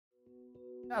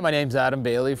Hi, my name's Adam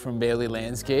Bailey from Bailey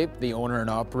Landscape, the owner and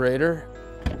operator.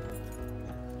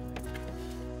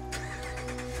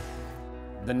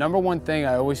 The number one thing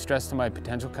I always stress to my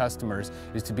potential customers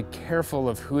is to be careful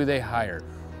of who they hire.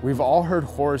 We've all heard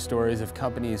horror stories of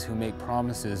companies who make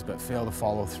promises but fail to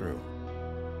follow through.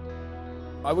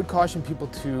 I would caution people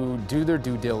to do their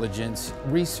due diligence,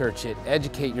 research it,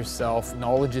 educate yourself.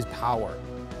 Knowledge is power.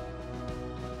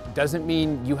 Doesn't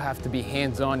mean you have to be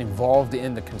hands-on involved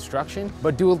in the construction,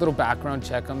 but do a little background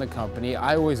check on the company.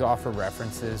 I always offer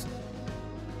references.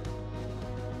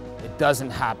 It doesn't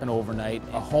happen overnight.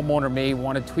 A homeowner may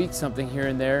want to tweak something here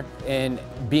and there, and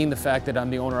being the fact that I'm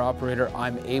the owner-operator,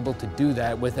 I'm able to do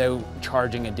that without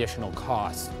charging additional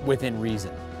costs within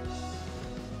reason.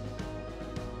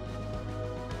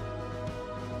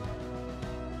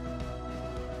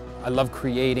 I love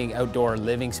creating outdoor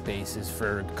living spaces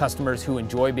for customers who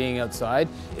enjoy being outside.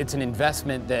 It's an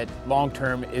investment that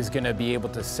long-term is going to be able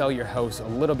to sell your house a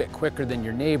little bit quicker than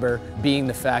your neighbor, being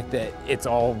the fact that it's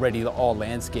already all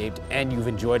landscaped and you've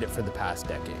enjoyed it for the past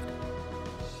decade.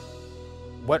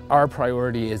 What our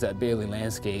priority is at Bailey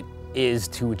Landscape is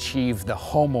to achieve the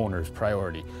homeowner's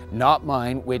priority, not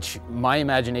mine, which my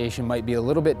imagination might be a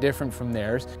little bit different from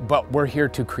theirs, but we're here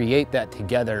to create that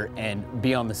together and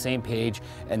be on the same page,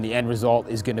 and the end result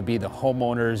is going to be the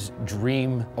homeowner's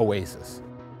dream oasis.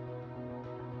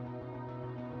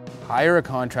 Hire a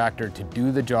contractor to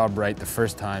do the job right the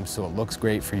first time so it looks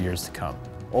great for years to come.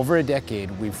 Over a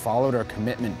decade, we've followed our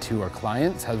commitment to our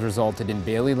clients has resulted in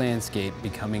Bailey Landscape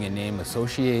becoming a name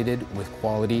associated with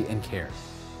quality and care.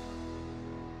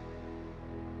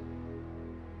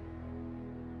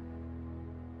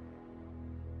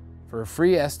 For a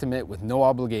free estimate with no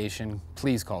obligation,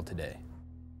 please call today.